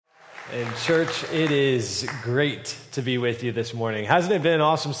And church, it is great to be with you this morning. Hasn't it been an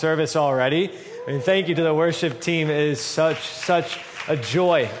awesome service already? I mean, thank you to the worship team. It is such a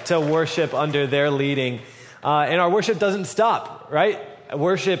joy to worship under their leading. And our worship doesn't stop, right?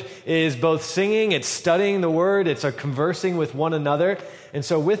 Worship is both singing, it's studying the word, it's a conversing with one another. And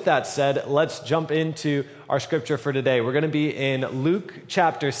so with that said, let's jump into our scripture for today. We're going to be in Luke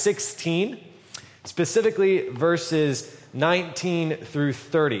chapter 16, specifically verses 19 through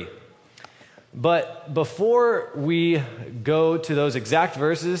 30. But before we go to those exact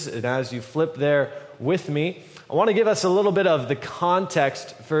verses, and as you flip there with me, I want to give us a little bit of the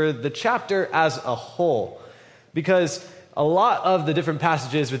context for the chapter as a whole, because a lot of the different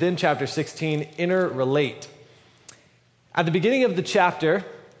passages within chapter 16 interrelate. At the beginning of the chapter,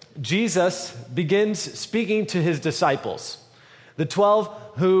 Jesus begins speaking to his disciples, the 12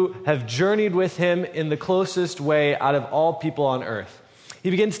 who have journeyed with him in the closest way out of all people on earth. He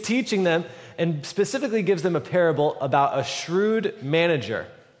begins teaching them and specifically gives them a parable about a shrewd manager.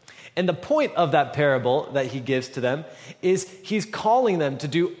 And the point of that parable that he gives to them is he's calling them to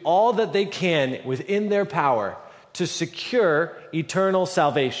do all that they can within their power to secure eternal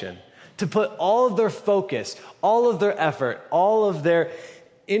salvation, to put all of their focus, all of their effort, all of their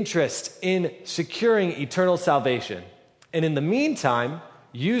interest in securing eternal salvation. And in the meantime,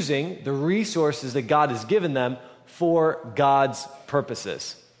 using the resources that God has given them for God's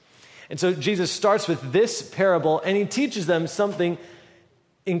purposes. And so Jesus starts with this parable, and he teaches them something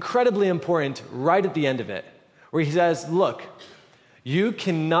incredibly important right at the end of it, where he says, look, you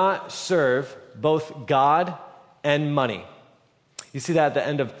cannot serve both God and money. You see that at the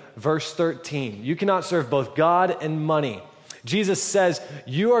end of verse 13. You cannot serve both God and money. Jesus says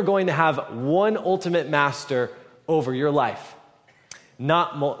you are going to have one ultimate master over your life.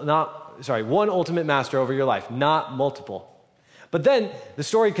 One ultimate master over your life, not multiple. But then the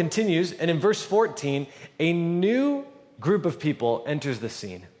story continues, and in verse 14, a new group of people enters the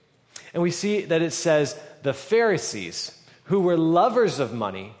scene. And we see that it says, the Pharisees, who were lovers of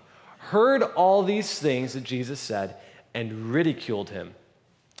money, heard all these things that Jesus said and ridiculed him.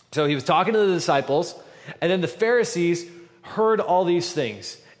 So he was talking to the disciples, and then the Pharisees heard all these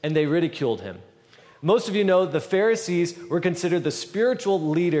things, and they ridiculed him. Most of you know the Pharisees were considered the spiritual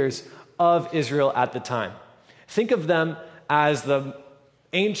leaders of Israel at the time. Think of them as the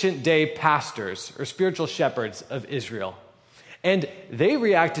ancient day pastors or spiritual shepherds of Israel. And they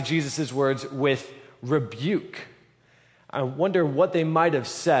react to Jesus' words with rebuke. I wonder what they might have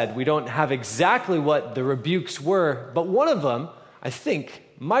said. We don't have exactly what the rebukes were, but one of them, I think,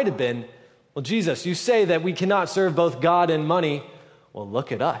 might have been, well, Jesus, you say that we cannot serve both God and money. Well,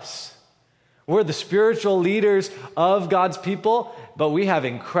 look at us. We're the spiritual leaders of God's people, but we have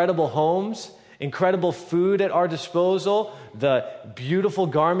incredible homes, incredible food at our disposal, the beautiful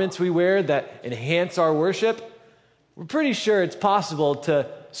garments we wear that enhance our worship. We're pretty sure it's possible to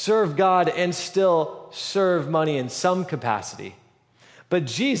serve God and still serve money in some capacity. But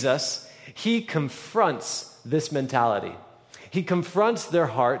Jesus, he confronts this mentality. He confronts their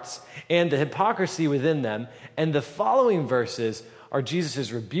hearts and the hypocrisy within them, and the following verses are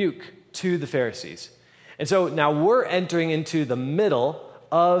Jesus' rebuke to the Pharisees. And so now we're entering into the middle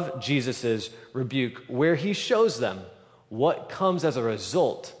of Jesus' rebuke, where he shows them what comes as a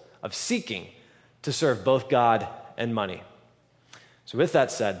result of seeking to serve both God and money. So with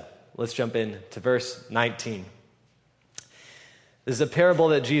that said, let's jump into verse 19. This is a parable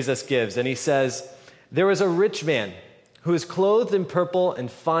that Jesus gives, and he says, there was a rich man who was clothed in purple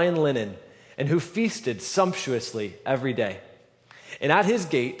and fine linen, and who feasted sumptuously every day. And at his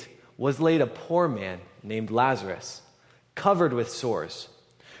gate was laid a poor man named Lazarus, covered with sores,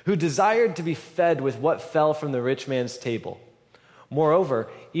 who desired to be fed with what fell from the rich man's table. Moreover,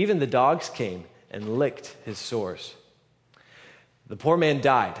 even the dogs came and licked his sores. The poor man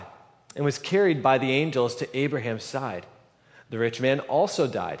died and was carried by the angels to Abraham's side. The rich man also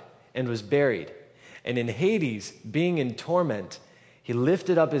died and was buried. And in Hades, being in torment, he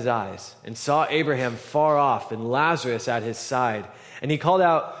lifted up his eyes and saw Abraham far off and Lazarus at his side. And he called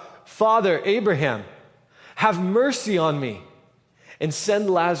out, Father Abraham, have mercy on me, and send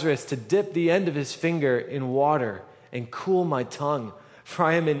Lazarus to dip the end of his finger in water and cool my tongue, for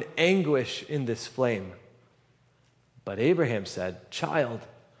I am in anguish in this flame. But Abraham said, Child,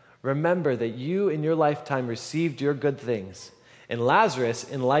 remember that you in your lifetime received your good things, and Lazarus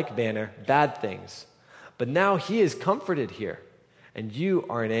in like manner bad things. But now he is comforted here, and you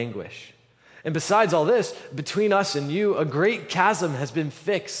are in anguish. And besides all this, between us and you, a great chasm has been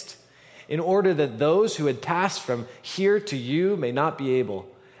fixed, in order that those who had passed from here to you may not be able,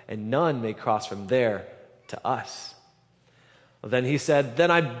 and none may cross from there to us. Well, then he said,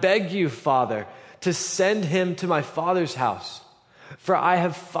 "Then I beg you, Father, to send him to my father's house. For I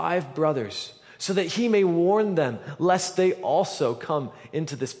have 5 brothers, so that he may warn them, lest they also come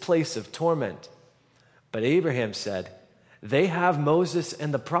into this place of torment." But Abraham said, "They have Moses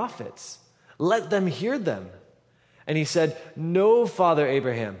and the prophets. Let them hear them." And he said, "No, Father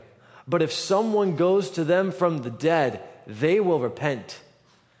Abraham, but if someone goes to them from the dead, they will repent."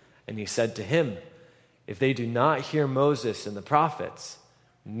 And he said to him, "If they do not hear Moses and the prophets,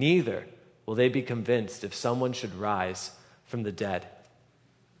 neither will they be convinced if someone should rise from the dead."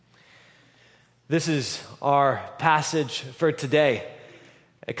 This is our passage for today.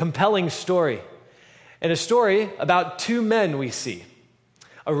 A compelling story. And a story about 2 men we see.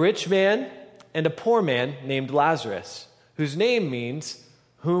 A rich man and a poor man named Lazarus, whose name means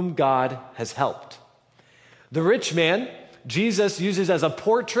whom God has helped. The rich man, Jesus uses as a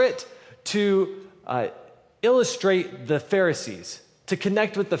portrait to illustrate the Pharisees, to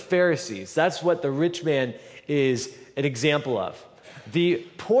connect with the Pharisees. That's what the rich man is an example of. The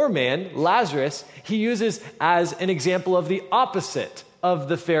poor man, Lazarus, he uses as an example of the opposite of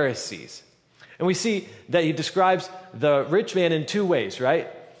the Pharisees. And we see that he describes the rich man in 2 ways, right?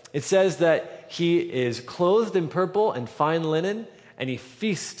 It says that he is clothed in purple and fine linen, and he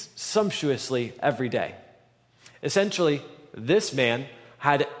feasts sumptuously every day. Essentially, this man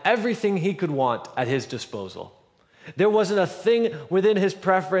had everything he could want at his disposal. There wasn't a thing within his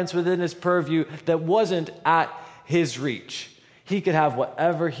preference, within his purview, that wasn't at his reach. He could have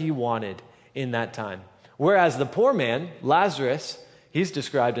whatever he wanted in that time. Whereas the poor man, Lazarus, he's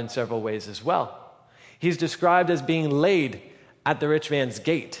described in several ways as well. He's described as being laid at the rich man's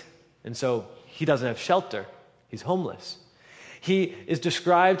gate, and so he doesn't have shelter. He's homeless. He is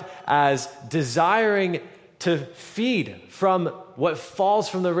described as desiring to feed from what falls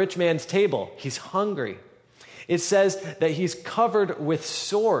from the rich man's table. He's hungry. It says that he's covered with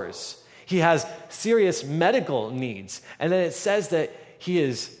sores. He has serious medical needs. And then it says that he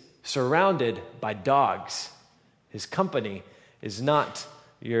is surrounded by dogs. His company is not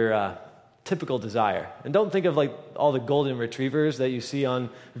your typical desire. And don't think of like all the golden retrievers that you see on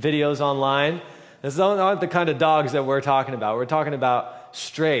videos online. Those aren't the kind of dogs that we're talking about. We're talking about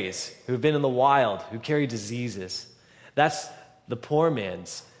strays who've been in the wild, who carry diseases. That's the poor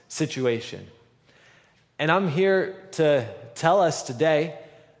man's situation. And I'm here to tell us today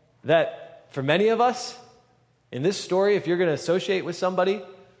that for many of us, in this story, if you're going to associate with somebody,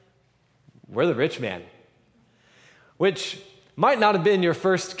 we're the rich man. Which might not have been your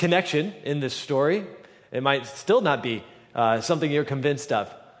first connection in this story. It might still not be something you're convinced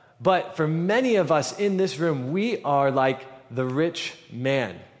of. But for many of us in this room, we are like the rich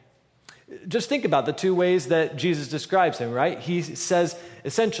man. Just think about the 2 ways that Jesus describes him, right? He says,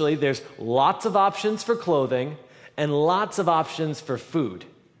 essentially, there's lots of options for clothing and lots of options for food.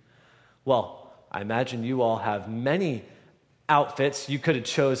 Well, I imagine you all have many outfits you could have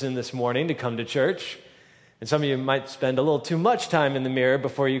chosen this morning to come to church. And some of you might spend a little too much time in the mirror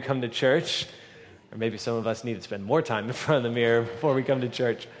before you come to church. Or maybe some of us need to spend more time in front of the mirror before we come to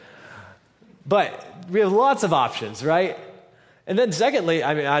church. But we have lots of options, right? And then secondly,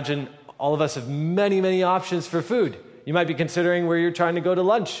 I imagine all of us have many, many options for food. You might be considering where you're trying to go to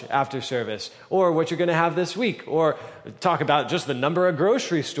lunch after service, or what you're going to have this week, or talk about just the number of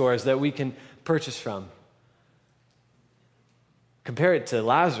grocery stores that we can purchase from. Compare it to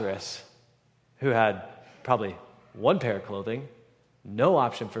Lazarus, who had probably 1 pair of clothing, no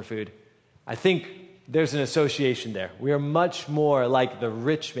option for food. I think there's an association there. We are much more like the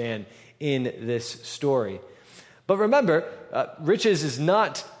rich man in this story. But remember, riches is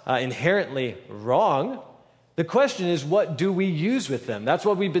not inherently wrong. The question is, what do we use with them? That's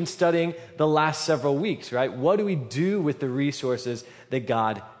what we've been studying the last several weeks, right? What do we do with the resources that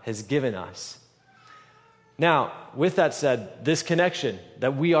God has given us? Now, with that said, this connection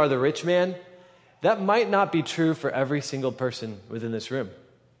that we are the rich man, that might not be true for every single person within this room.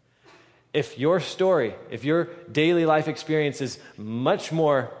 If your story, if your daily life experience is much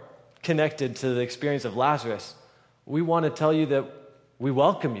more connected to the experience of Lazarus, we want to tell you that we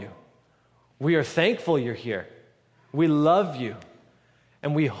welcome you. We are thankful you're here. We love you.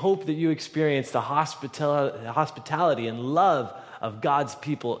 And we hope that you experience the hospitality and love of God's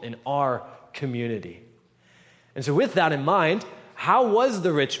people in our community. And so with that in mind, how was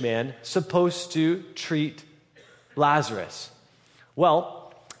the rich man supposed to treat Lazarus?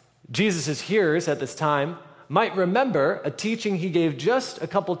 Well, Jesus' hearers at this time might remember a teaching he gave just a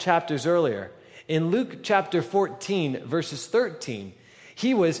couple chapters earlier. In Luke chapter 14, verses 13,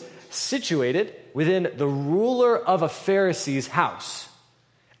 he was situated within the ruler of a Pharisee's house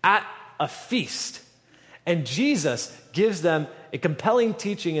at a feast. And Jesus gives them a compelling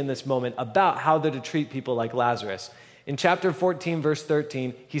teaching in this moment about how they're to treat people like Lazarus. In chapter 14, verse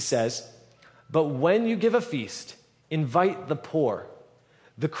 13, he says, "But when you give a feast, invite the poor,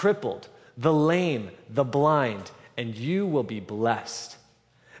 the crippled, the lame, the blind, and you will be blessed,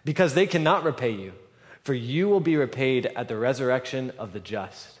 because they cannot repay you, for you will be repaid at the resurrection of the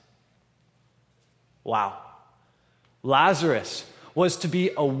just." Wow. Lazarus was to be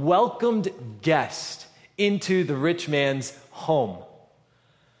a welcomed guest into the rich man's home.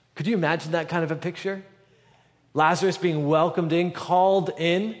 Could you imagine that kind of a picture? Lazarus being welcomed in, called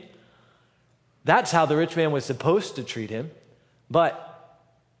in. That's how the rich man was supposed to treat him. But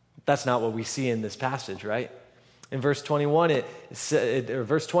that's not what we see in this passage, right? In verse 20, it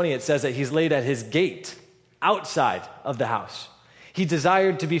says that he's laid at his gate outside of the house. He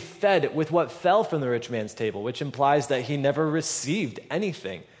desired to be fed with what fell from the rich man's table, which implies that he never received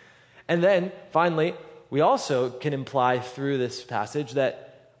anything. And then, finally, we also can imply through this passage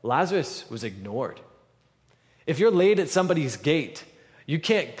that Lazarus was ignored. If you're laid at somebody's gate, you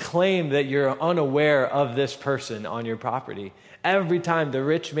can't claim that you're unaware of this person on your property. Every time the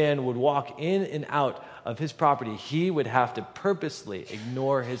rich man would walk in and out of his property, he would have to purposely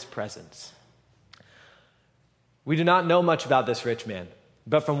ignore his presence. We do not know much about this rich man,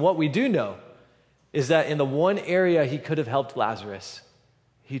 but from what we do know is that in the one area he could have helped Lazarus,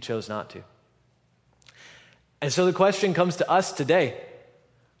 he chose not to. And so the question comes to us today: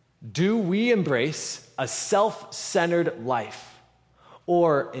 do we embrace a self-centered life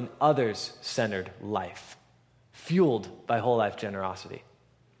or an others-centered life, fueled by whole life generosity?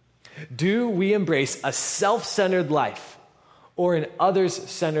 Do we embrace a self-centered life or an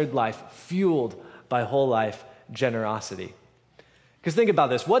others-centered life fueled by whole life generosity? Because think about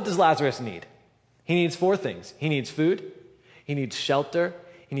this. What does Lazarus need? He needs 4 things. He needs food, he needs shelter,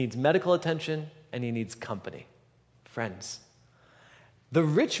 he needs medical attention, and he needs company, friends. The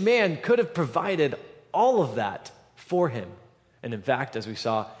rich man could have provided all of that for him. And in fact, as we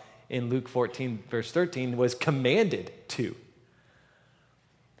saw in Luke 14, verse 13, was commanded to.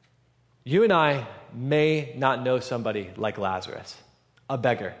 You and I may not know somebody like Lazarus, a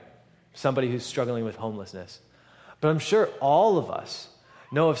beggar, somebody who's struggling with homelessness. But I'm sure all of us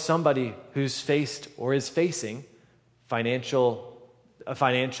know of somebody who's faced or is facing a financial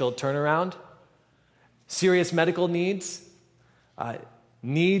turnaround, serious medical needs,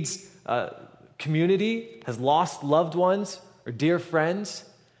 community, has lost loved ones or dear friends.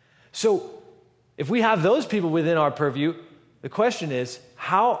 So if we have those people within our purview, the question is,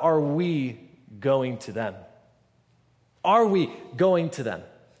 how are we going to them? Are we going to them?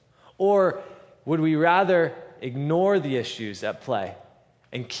 Or would we rather ignore the issues at play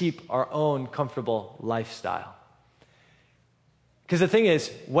and keep our own comfortable lifestyle? Because the thing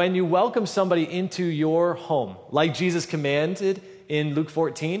is, when you welcome somebody into your home, like Jesus commanded in Luke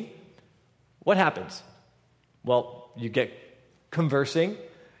 14, what happens? Well, you get conversing,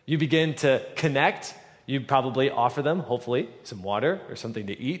 you begin to connect, you probably offer them, hopefully, some water or something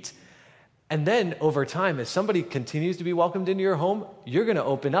to eat. And then over time, as somebody continues to be welcomed into your home, you're going to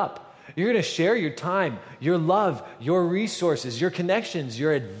open up. You're going to share your time, your love, your resources, your connections,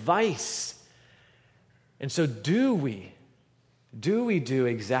 your advice. And so do we do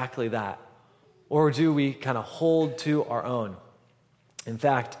exactly that? Or do we kind of hold to our own? In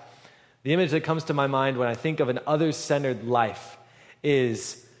fact, the image that comes to my mind when I think of an others-centered life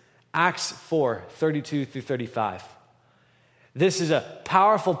is Acts 4, 32 through 35. This is a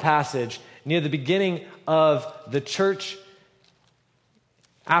powerful passage near the beginning of the church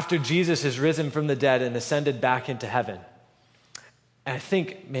after Jesus has risen from the dead and ascended back into heaven. And I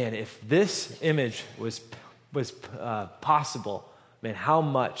think, man, if this image was possible, man, how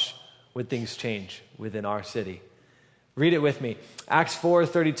much would things change within our city? Read it with me. Acts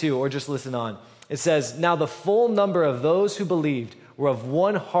 4:32, or just listen on. It says, "Now the full number of those who believed were of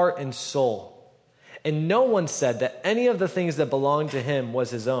one heart and soul, and no one said that any of the things that belonged to him was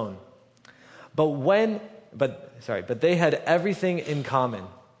his own. But they had everything in common.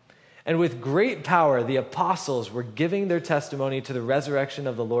 And with great power, the apostles were giving their testimony to the resurrection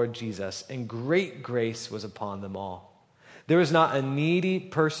of the Lord Jesus, and great grace was upon them all. There was not a needy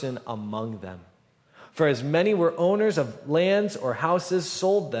person among them. For as many were owners of lands or houses,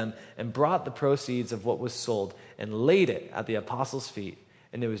 sold them and brought the proceeds of what was sold and laid it at the apostles' feet,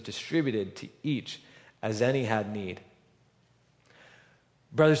 and it was distributed to each as any had need."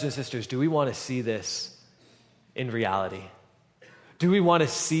 Brothers and sisters, do we want to see this in reality? Do we want to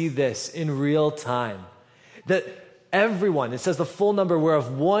see this in real time? That everyone, it says the full number, were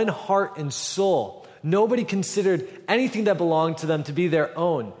of one heart and soul. Nobody considered anything that belonged to them to be their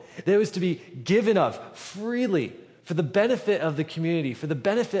own. That it was to be given of freely for the benefit of the community, for the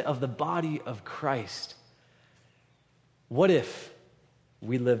benefit of the body of Christ. What if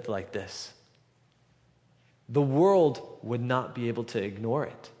we lived like this? The world would not be able to ignore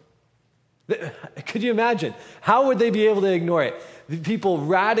it. Could you imagine? How would they be able to ignore it? The people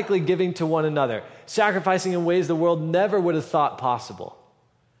radically giving to one another, sacrificing in ways the world never would have thought possible.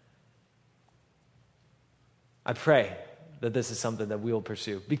 I pray that this is something that we will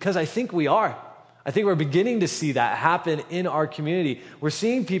pursue, because I think we are. I think we're beginning to see that happen in our community. We're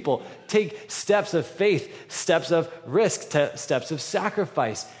seeing people take steps of faith, steps of risk, steps of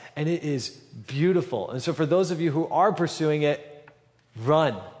sacrifice, and it is beautiful. And so for those of you who are pursuing it,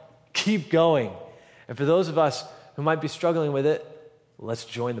 run, keep going. And for those of us who might be struggling with it, let's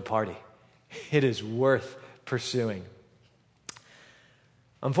join the party. It is worth pursuing.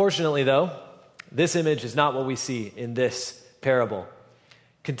 Unfortunately, though, this image is not what we see in this parable.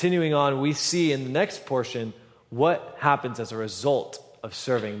 Continuing on, we see in the next portion what happens as a result of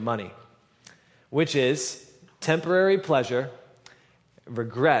serving money, which is temporary pleasure,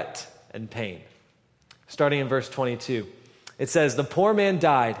 regret, and pain. Starting in verse 22, it says, "The poor man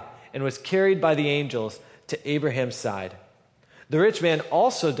died and was carried by the angels to Abraham's side. The rich man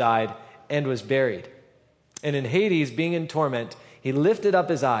also died and was buried. And in Hades, being in torment, he lifted up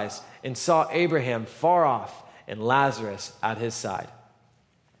his eyes and saw Abraham far off and Lazarus at his side."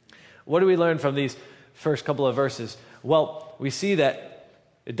 What do we learn from these first couple of verses? Well, we see that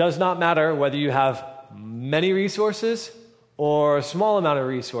it does not matter whether you have many resources or a small amount of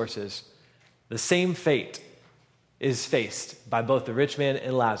resources. The same fate is faced by both the rich man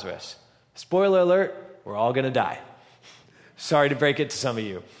and Lazarus. Spoiler alert, we're all going to die. Sorry to break it to some of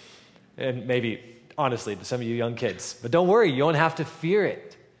you, and maybe, honestly, to some of you young kids. But don't worry, you don't have to fear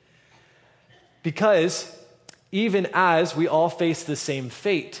it. Because even as we all face the same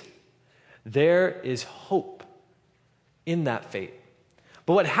fate, there is hope in that fate.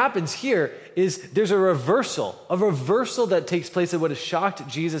 But what happens here is there's a reversal that takes place that would have shocked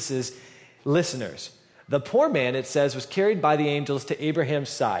Jesus' listeners. The poor man, it says, was carried by the angels to Abraham's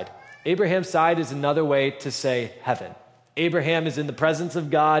side. Abraham's side is another way to say heaven. Abraham is in the presence of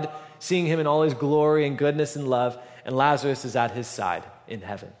God, seeing him in all his glory and goodness and love, and Lazarus is at his side in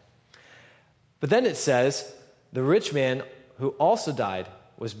heaven. But then it says, the rich man who also died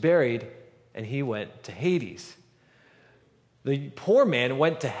was buried, and he went to Hades. The poor man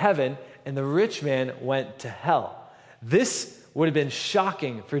went to heaven, and the rich man went to hell. This would have been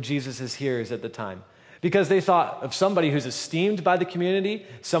shocking for Jesus' hearers at the time, because they thought of somebody who's esteemed by the community,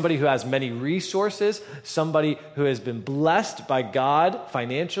 somebody who has many resources, somebody who has been blessed by God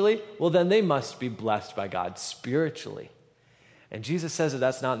financially. Well, then they must be blessed by God spiritually. And Jesus says that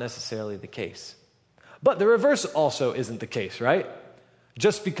that's not necessarily the case. But the reverse also isn't the case, right?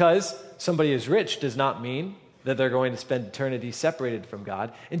 Just because somebody is rich does not mean that they're going to spend eternity separated from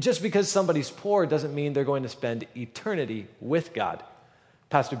God. And just because somebody's poor doesn't mean they're going to spend eternity with God.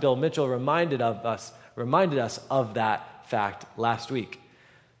 Pastor Bill Mitchell reminded us of that fact last week.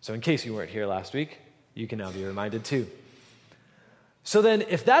 So in case you weren't here last week, you can now be reminded too. So then,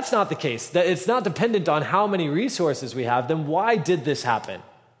 if that's not the case, that it's not dependent on how many resources we have, then why did this happen?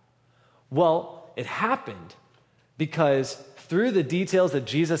 Well, it happened because through the details that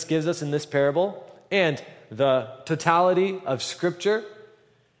Jesus gives us in this parable and the totality of Scripture,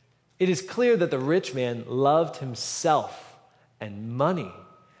 it is clear that the rich man loved himself and money,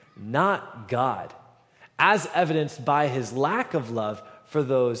 not God, as evidenced by his lack of love for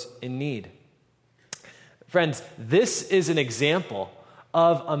those in need. Friends, this is an example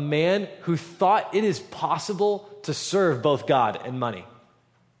of a man who thought it is possible to serve both God and money,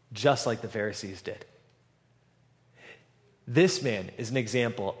 just like the Pharisees did. This man is an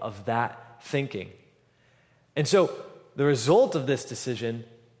example of that thinking. And so the result of this decision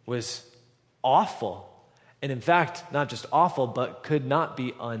was awful. And in fact, not just awful, but could not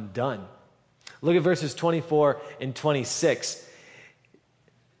be undone. Look at verses 24 and 26.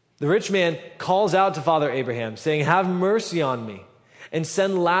 The rich man calls out to Father Abraham, saying, "Have mercy on me, and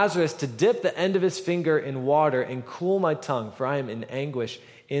send Lazarus to dip the end of his finger in water and cool my tongue, for I am in anguish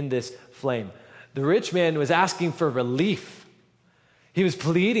in this flame." The rich man was asking for relief. He was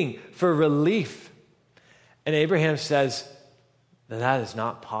pleading for relief. And Abraham says that is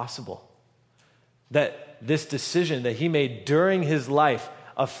not possible. That this decision that he made during his life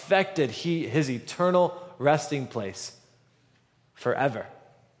affected his eternal resting place forever.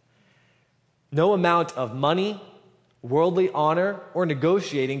 No amount of money, worldly honor, or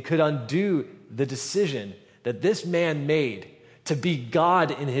negotiating could undo the decision that this man made to be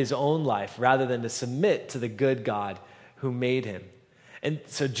God in his own life rather than to submit to the good God who made him. And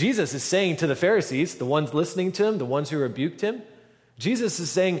so Jesus is saying to the Pharisees, the ones listening to him, the ones who rebuked him, Jesus is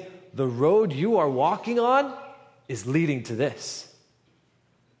saying, the road you are walking on is leading to this.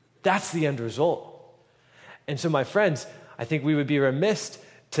 That's the end result. And so, my friends, I think we would be remiss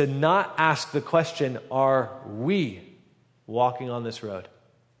to not ask the question, are we walking on this road?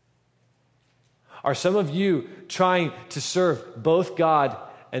 Are some of you trying to serve both God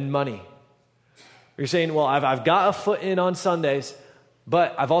and money? You're saying, well, I've got a foot in on Sundays,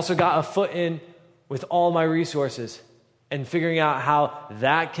 but I've also got a foot in with all my resources and figuring out how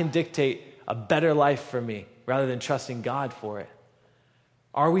that can dictate a better life for me rather than trusting God for it.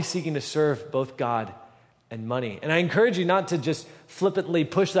 Are we seeking to serve both God and money? And I encourage you not to just flippantly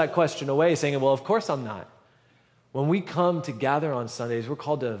push that question away, saying, well, of course I'm not. When we come to gather on Sundays, we're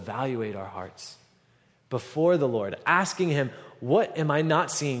called to evaluate our hearts before the Lord, asking him, what am I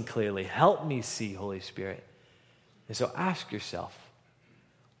not seeing clearly? Help me see, Holy Spirit. And so ask yourself.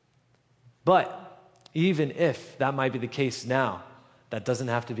 But even if that might be the case now, that doesn't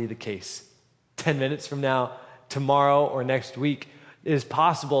have to be the case. 10 minutes from now, tomorrow, or next week, it is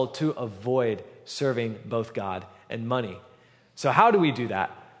possible to avoid serving both God and money. So how do we do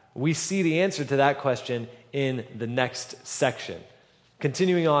that? We see the answer to that question in the next section.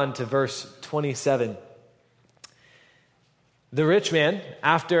 Continuing on to verse 27. The rich man,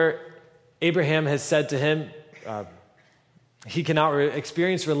 after Abraham has said to him, he cannot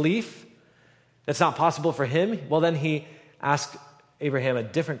experience relief, that's not possible for him, well, then he asks Abraham a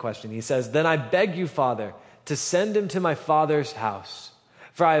different question. He says, then I beg you, Father, to send him to my father's house,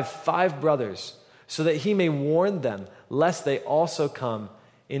 for I have 5 brothers, so that he may warn them, lest they also come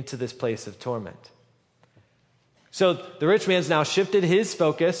into this place of torment. So the rich man's now shifted his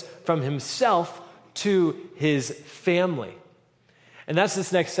focus from himself to his family. And that's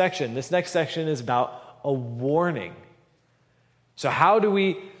this next section. This next section is about a warning. So how do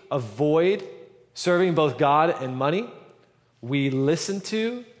we avoid serving both God and money? We listen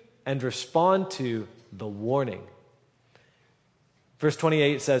to and respond to the warning. Verse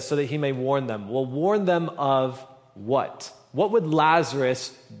 28 says, so that he may warn them. Well, warn them of what? What would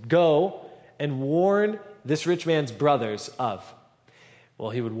Lazarus go and warn this rich man's brothers of?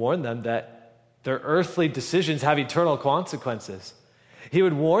 Well, he would warn them that their earthly decisions have eternal consequences. He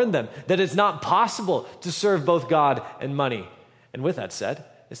would warn them that it's not possible to serve both God and money. And with that said,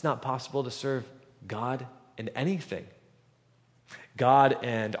 it's not possible to serve God and anything. God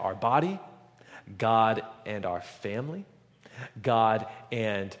and our body, God and our family, God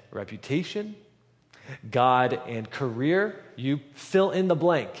and reputation, God and career. You fill in the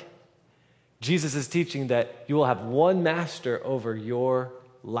blank. Jesus is teaching that you will have one master over your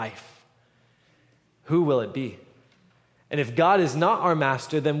life. Who will it be? And if God is not our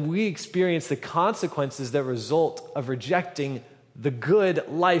master, then we experience the consequences that result of rejecting the good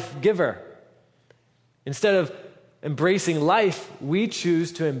life giver. Instead of embracing life, we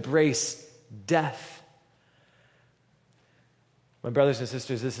choose to embrace death. My brothers and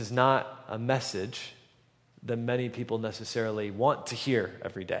sisters, this is not a message that many people necessarily want to hear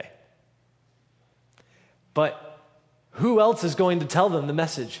every day. But who else is going to tell them the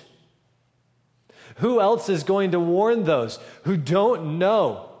message? Who else is going to warn those who don't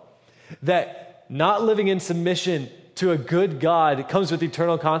know that not living in submission to a good God comes with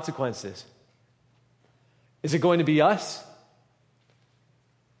eternal consequences? Is it going to be us?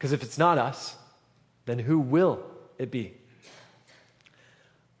 Because if it's not us, then who will it be?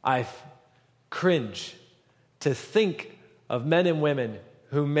 I cringe to think of men and women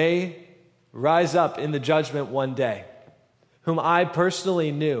who may rise up in the judgment one day, whom I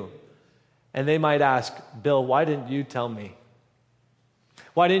personally knew, and they might ask, Bill, why didn't you tell me?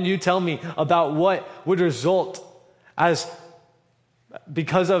 Why didn't you tell me about what would result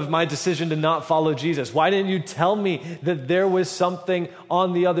because of my decision to not follow Jesus? Why didn't you tell me that there was something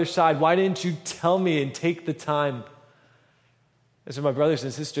on the other side? Why didn't you tell me and take the time? And so my brothers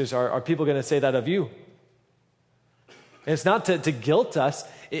and sisters, are people going to say that of you? And it's not to guilt us.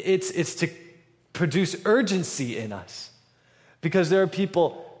 It's to produce urgency in us. Because there are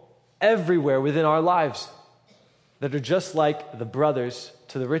people everywhere within our lives that are just like the brothers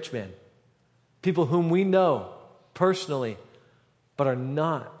to the rich man. People whom we know personally, but are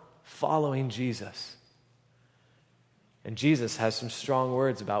not following Jesus. And Jesus has some strong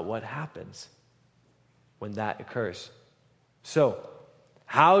words about what happens when that occurs. So,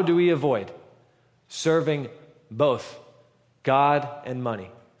 how do we avoid serving both God and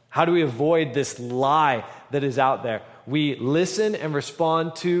money? How do we avoid this lie that is out there? We listen and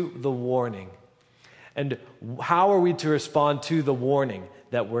respond to the warning. And how are we to respond to the warning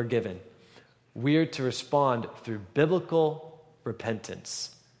that we're given? We are to respond through biblical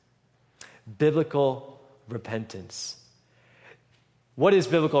repentance. Biblical repentance. What is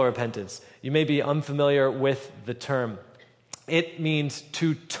biblical repentance? You may be unfamiliar with the term. It means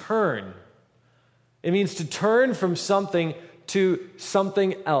to turn. It means to turn from something to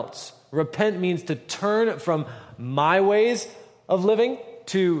something else. Repent means to turn from my ways of living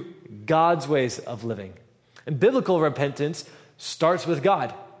to God's ways of living. And biblical repentance starts with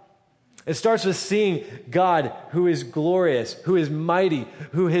God. It starts with seeing God who is glorious, who is mighty,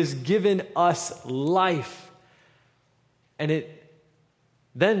 who has given us life. And it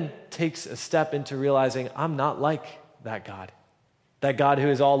then takes a step into realizing I'm not like that God who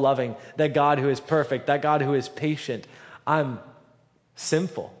is all loving, that God who is perfect, that God who is patient. I'm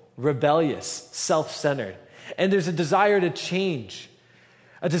sinful, rebellious, self-centered. And there's a desire to change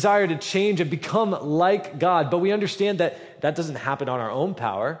and become like God. But we understand that that doesn't happen on our own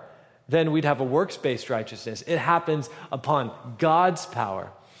power. Then we'd have a works-based righteousness. It happens upon God's power.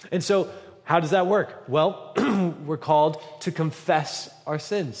 And so how does that work? Well, we're called to confess our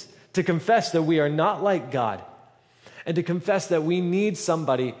sins, to confess that we are not like God, and to confess that we need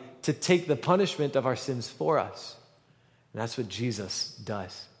somebody to take the punishment of our sins for us. And that's what Jesus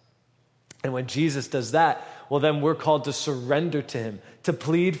does. And when Jesus does that, well, then we're called to surrender to him, to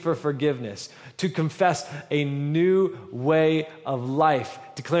plead for forgiveness, to confess a new way of life,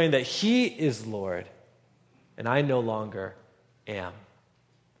 declaring that he is Lord and I no longer am.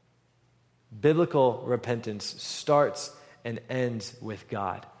 Biblical repentance starts and ends with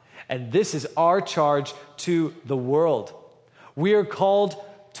God. And this is our charge to the world. We are called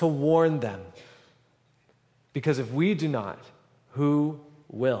to warn them. Because if we do not, who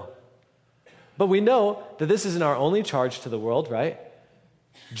will? But we know that this isn't our only charge to the world, right?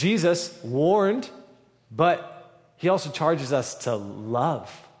 Jesus warned, but he also charges us to love.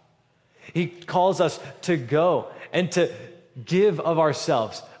 He calls us to go and to give of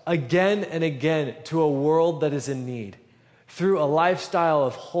ourselves again and again to a world that is in need through a lifestyle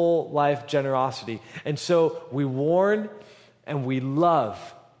of whole life generosity. And so we warn and we love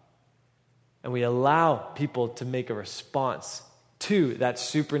and we allow people to make a response to that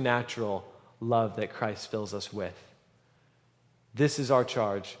supernatural love that Christ fills us with. This is our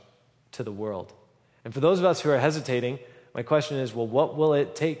charge to the world. And for those of us who are hesitating, my question is, well, what will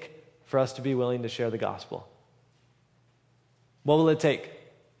it take for us to be willing to share the gospel? What will it take?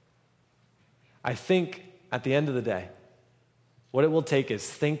 I think at the end of the day, what it will take is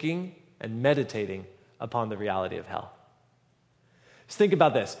thinking and meditating upon the reality of hell. Just think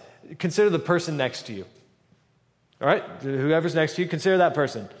about this. Consider the person next to you. All right? Whoever's next to you, consider that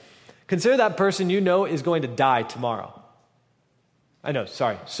person. Consider that person you know is going to die tomorrow. I know,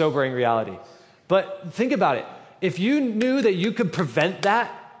 sorry, sobering reality. But think about it. If you knew that you could prevent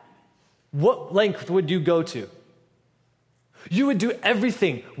that, what length would you go to? You would do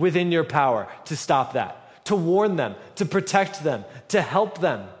everything within your power to stop that, to warn them, to protect them, to help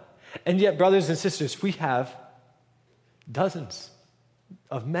them. And yet, brothers and sisters, we have dozens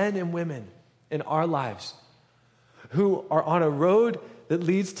of men and women in our lives who are on a road that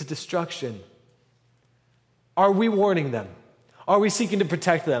leads to destruction. Are we warning them? Are we seeking to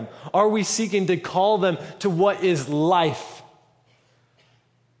protect them? Are we seeking to call them to what is life?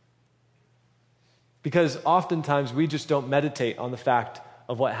 Because oftentimes we just don't meditate on the fact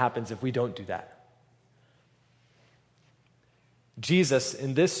of what happens if we don't do that. Jesus,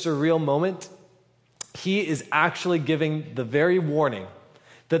 in this surreal moment, he is actually giving the very warning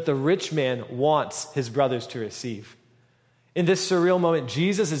that the rich man wants his brothers to receive. In this surreal moment,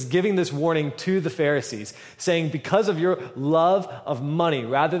 Jesus is giving this warning to the Pharisees, saying, because of your love of money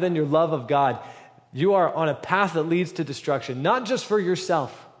rather than your love of God, you are on a path that leads to destruction, not just for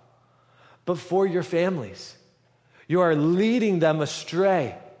yourself, but for your families. You are leading them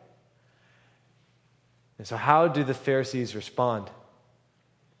astray. And so how do the Pharisees respond?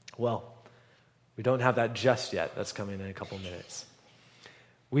 Well, we don't have that just yet. That's coming in a couple minutes.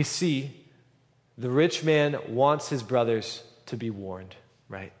 We see the rich man wants his brothers to be warned,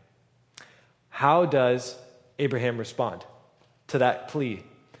 right? How does Abraham respond to that plea?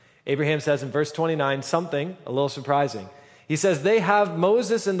 Abraham says in verse 29 something a little surprising. He says, they have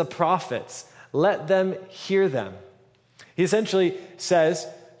Moses and the prophets. Let them hear them. He essentially says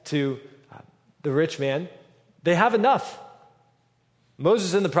to the rich man, they have enough.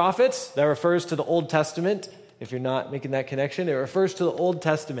 Moses and the prophets, that refers to the Old Testament. If you're not making that connection, it refers to the Old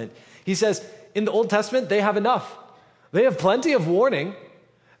Testament. He says, in the Old Testament, they have enough. They have plenty of warning.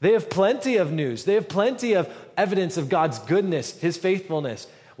 They have plenty of news. They have plenty of evidence of God's goodness, his faithfulness.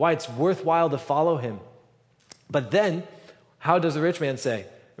 why it's worthwhile to follow him. But then, how does the rich man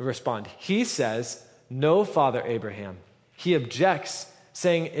respond? He says, "No, Father Abraham." He objects,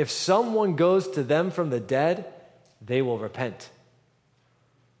 saying, "If someone goes to them from the dead, they will repent."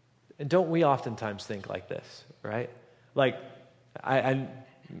 And don't we oftentimes think like this, right? Like, I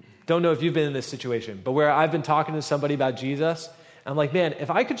don't know if you've been in this situation, but where I've been talking to somebody about Jesus, I'm like, man,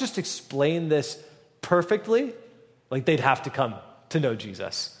 if I could just explain this perfectly, like they'd have to come to know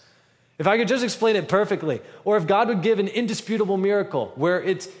Jesus. If I could just explain it perfectly, or if God would give an indisputable miracle where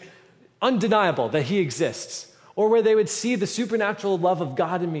it's undeniable that he exists, or where they would see the supernatural love of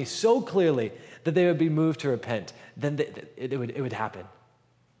God in me so clearly that they would be moved to repent, then it would happen.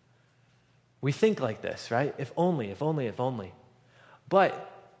 We think like this, right? If only, if only, if only. But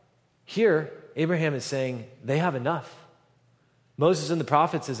here, Abraham is saying they have enough. Moses and the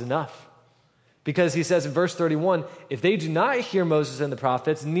prophets is enough. Because he says in verse 31, if they do not hear Moses and the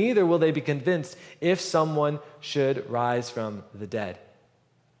prophets, neither will they be convinced if someone should rise from the dead.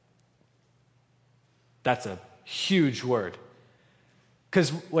 That's a huge word.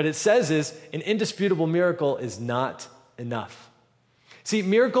 Because what it says is an indisputable miracle is not enough. See,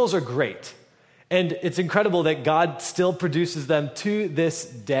 miracles are great. And it's incredible that God still produces them to this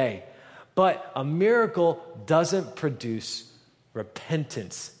day. But a miracle doesn't produce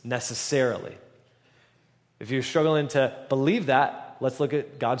repentance necessarily. If you're struggling to believe that, let's look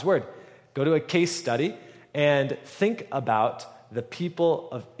at God's word. Go to a case study and think about the people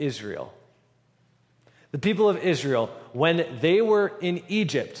of Israel. The people of Israel, when they were in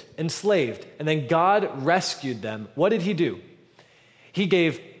Egypt, enslaved, and then God rescued them, what did he do? He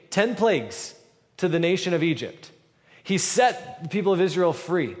gave 10 plagues to the nation of Egypt. He set the people of Israel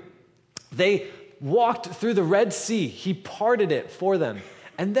free. They walked through the Red Sea. He parted it for them.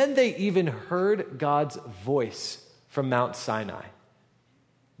 And then they even heard God's voice from Mount Sinai.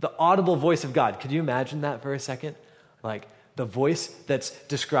 The audible voice of God. Could you imagine that for a second? Like the voice that's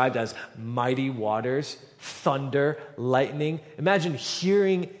described as mighty waters, thunder, lightning. Imagine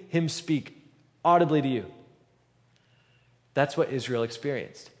hearing him speak audibly to you. That's what Israel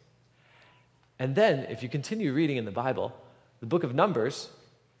experienced. And then, if you continue reading in the Bible, the book of Numbers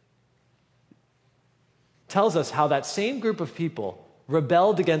tells us how that same group of people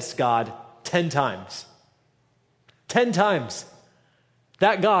rebelled against God 10 times. 10 times.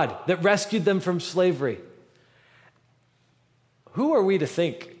 That God that rescued them from slavery. Who are we to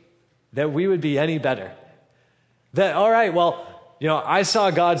think that we would be any better? That, all right, well, I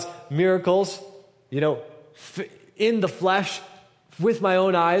saw God's miracles, in the flesh with my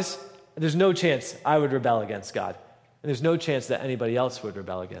own eyes. There's no chance I would rebel against God. And there's no chance that anybody else would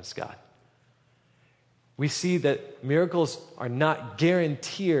rebel against God. We see that miracles are not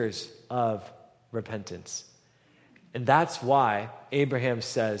guarantors of repentance. And that's why Abraham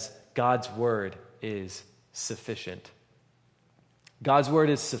says God's word is sufficient. God's word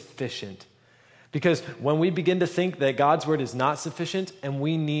is sufficient. Because when we begin to think that God's word is not sufficient and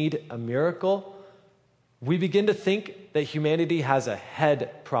we need a miracle, we begin to think that humanity has a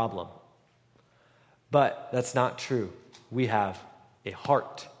head problem. But that's not true. We have a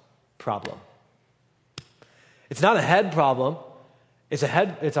heart problem. It's not a head problem. It's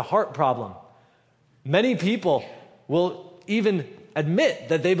a heart problem. Many people will even admit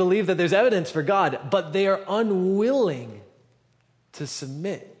that they believe that there's evidence for God, but they are unwilling to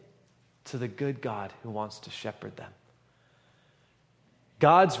submit to the good God who wants to shepherd them.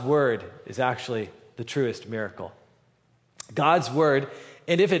 God's word is actually the truest miracle. God's word,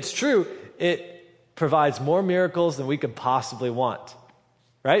 and if it's true, it provides more miracles than we could possibly want.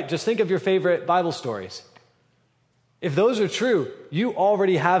 Right? Just think of your favorite Bible stories. If those are true, you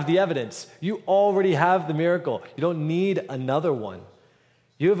already have the evidence. You already have the miracle. You don't need another one.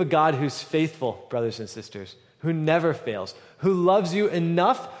 You have a God who's faithful, brothers and sisters, who never fails, who loves you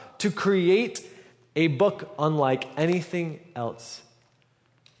enough to create a book unlike anything else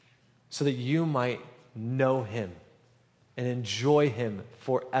so that you might know him and enjoy him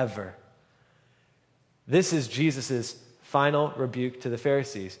forever. This is Jesus' final rebuke to the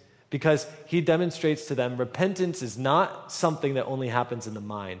Pharisees because he demonstrates to them repentance is not something that only happens in the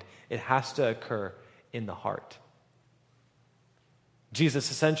mind. It has to occur in the heart.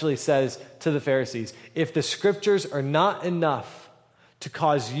 Jesus essentially says to the Pharisees, if the scriptures are not enough to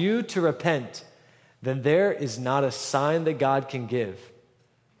cause you to repent, then there is not a sign that God can give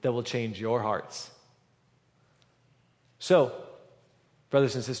that will change your hearts. So,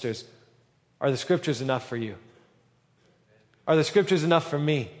 brothers and sisters, are the scriptures enough for you? Are the scriptures enough for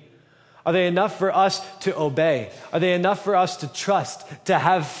me? Are they enough for us to obey? Are they enough for us to trust, to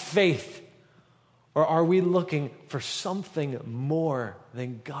have faith? Or are we looking for something more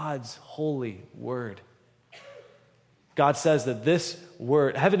than God's holy word? God says that this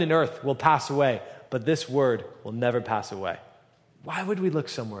word, heaven and earth will pass away, but this word will never pass away. Why would we look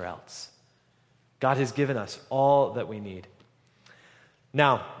somewhere else? God has given us all that we need.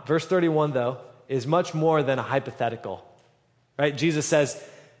 Now, verse 31, though, is much more than a hypothetical. Right? Jesus says,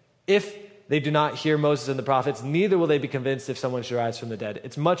 if they do not hear Moses and the prophets, neither will they be convinced if someone should rise from the dead.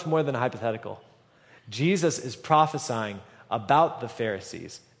 It's much more than a hypothetical. Jesus is prophesying about the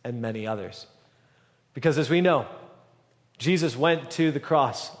Pharisees and many others. Because as we know, Jesus went to the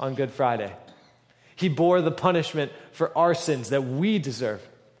cross on Good Friday. He bore the punishment for our sins that we deserve.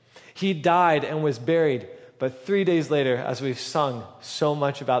 He died and was buried, but 3 days later, as we've sung so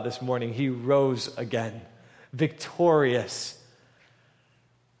much about this morning, he rose again, victorious.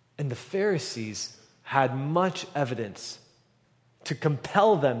 And the Pharisees had much evidence to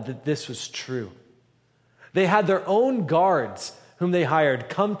compel them that this was true. They had their own guards whom they hired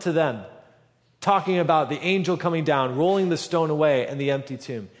come to them, talking about the angel coming down, rolling the stone away, and the empty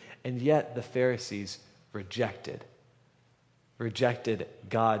tomb. And yet the Pharisees rejected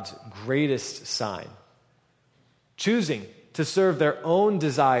God's greatest sign, choosing to serve their own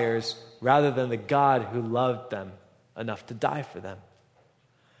desires rather than the God who loved them enough to die for them.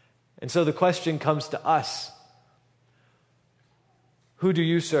 And so the question comes to us: who do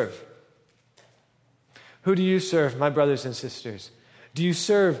you serve? Who do you serve, my brothers and sisters? Do you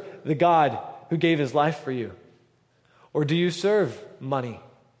serve the God who gave his life for you? Or do you serve money?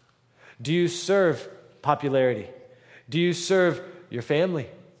 Do you serve popularity? Do you serve your family?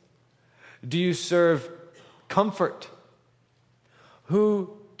 Do you serve comfort?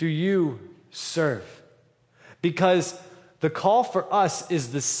 Who do you serve? Because the call for us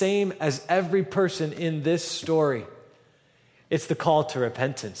is the same as every person in this story. It's the call to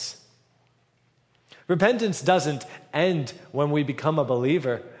repentance. Repentance doesn't end when we become a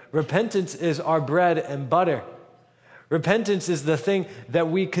believer. Repentance is our bread and butter. Repentance is the thing that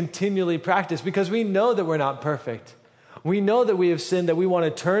we continually practice because we know that we're not perfect. We know that we have sinned that we want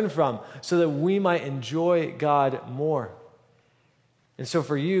to turn from so that we might enjoy God more. And so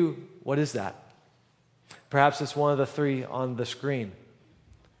for you, what is that? Perhaps it's one of the three on the screen.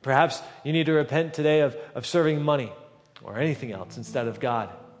 Perhaps you need to repent today of serving money or anything else instead of God.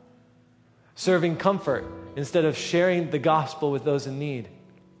 Serving comfort instead of sharing the gospel with those in need.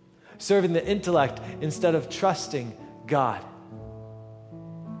 Serving the intellect instead of trusting God.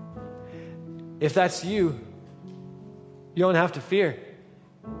 If that's you, you don't have to fear.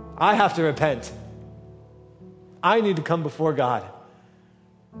 I have to repent. I need to come before God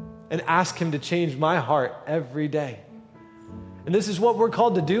and ask him to change my heart every day. And this is what we're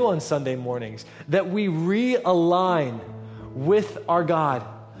called to do on Sunday mornings, that we realign with our God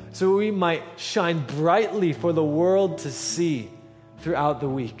so we might shine brightly for the world to see throughout the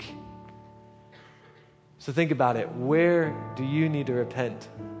week. So think about it. Where do you need to repent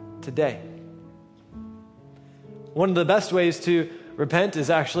today? One of the best ways to repent is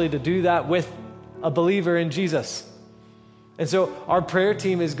actually to do that with a believer in Jesus. And so our prayer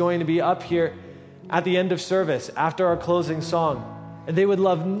team is going to be up here at the end of service after our closing song. And they would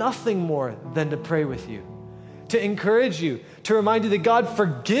love nothing more than to pray with you, to encourage you, to remind you that God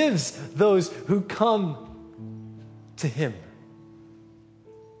forgives those who come to him,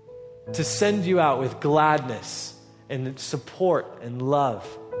 to send you out with gladness and support and love.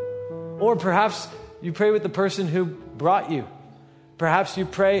 Or perhaps you pray with the person who brought you. Perhaps you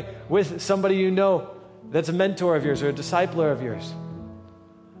pray with somebody you know that's a mentor of yours or a discipler of yours.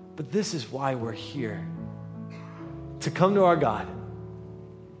 But this is why we're here, to come to our God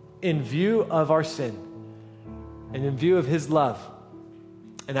in view of our sin and in view of his love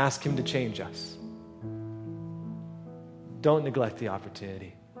and ask him to change us. Don't neglect the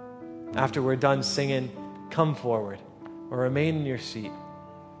opportunity. After we're done singing, come forward or remain in your seat.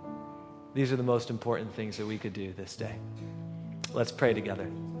 These are the most important things that we could do this day. Let's pray together.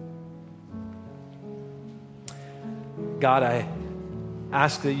 God, I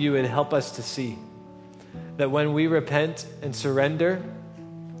ask that you would help us to see that when we repent and surrender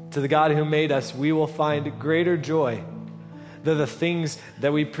to the God who made us, we will find greater joy than the things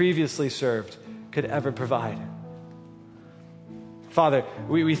that we previously served could ever provide. Father,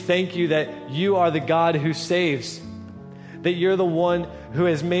 we thank you that you are the God who saves, that you're the one who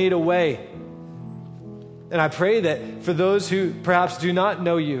has made a way. And I pray that for those who perhaps do not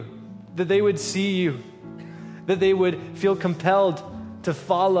know you, that they would see you, that they would feel compelled to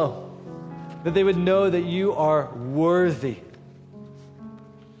follow, that they would know that you are worthy.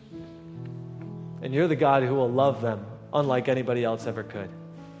 And you're the God who will love them unlike anybody else ever could.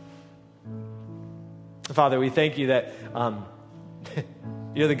 Father, we thank you that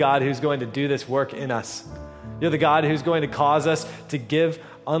you're the God who's going to do this work in us. You're the God who's going to cause us to give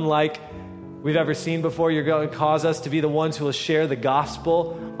unlike we've ever seen before. You're going to cause us to be the ones who will share the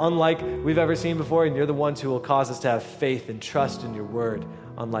gospel unlike we've ever seen before. And you're the ones who will cause us to have faith and trust in your word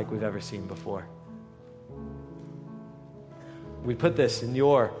unlike we've ever seen before. We put this in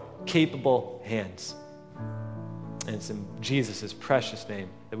your capable hands. And it's in Jesus' precious name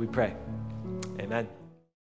that we pray. Amen.